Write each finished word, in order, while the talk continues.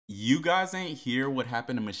You guys ain't hear what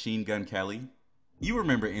happened to Machine Gun Kelly? You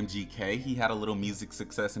remember MGK, he had a little music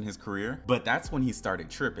success in his career, but that's when he started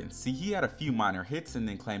tripping. See, he had a few minor hits and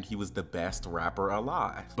then claimed he was the best rapper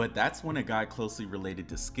alive. But that's when a guy closely related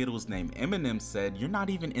to Skittles named Eminem said, "You're not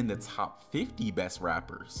even in the top 50 best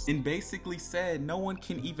rappers." And basically said no one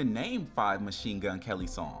can even name 5 Machine Gun Kelly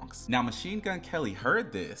songs. Now Machine Gun Kelly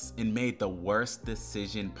heard this and made the worst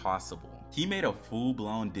decision possible. He made a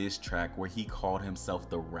full-blown diss track where he called himself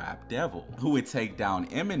the Rap Devil, who would take down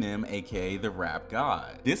Eminem, aka the Rap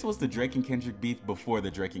God. This was the Drake and Kendrick beef before the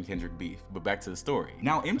Drake and Kendrick beef, but back to the story.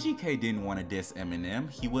 Now MGK didn't want to diss Eminem,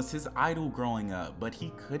 he was his idol growing up, but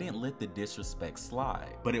he couldn't let the disrespect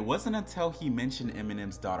slide. But it wasn't until he mentioned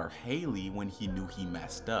Eminem's daughter Haley when he knew he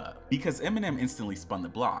messed up. Because Eminem instantly spun the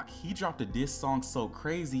block. He dropped a diss song so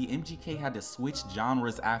crazy, MGK had to switch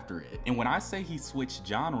genres after it. And when I say he switched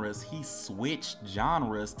genres, he switched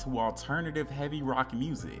genres to alternative heavy rock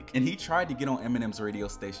music. And he tried to get on Eminem's radio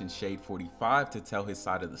station Shade 45 to tell his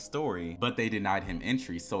side of the story, but they denied him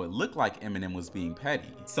entry, so it looked like Eminem was being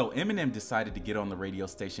petty. So Eminem decided to get on the radio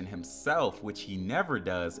station himself, which he never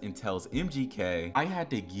does, and tells MGK, "I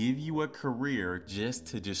had to give you a career just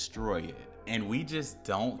to destroy it." And we just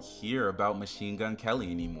don't hear about Machine Gun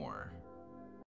Kelly anymore.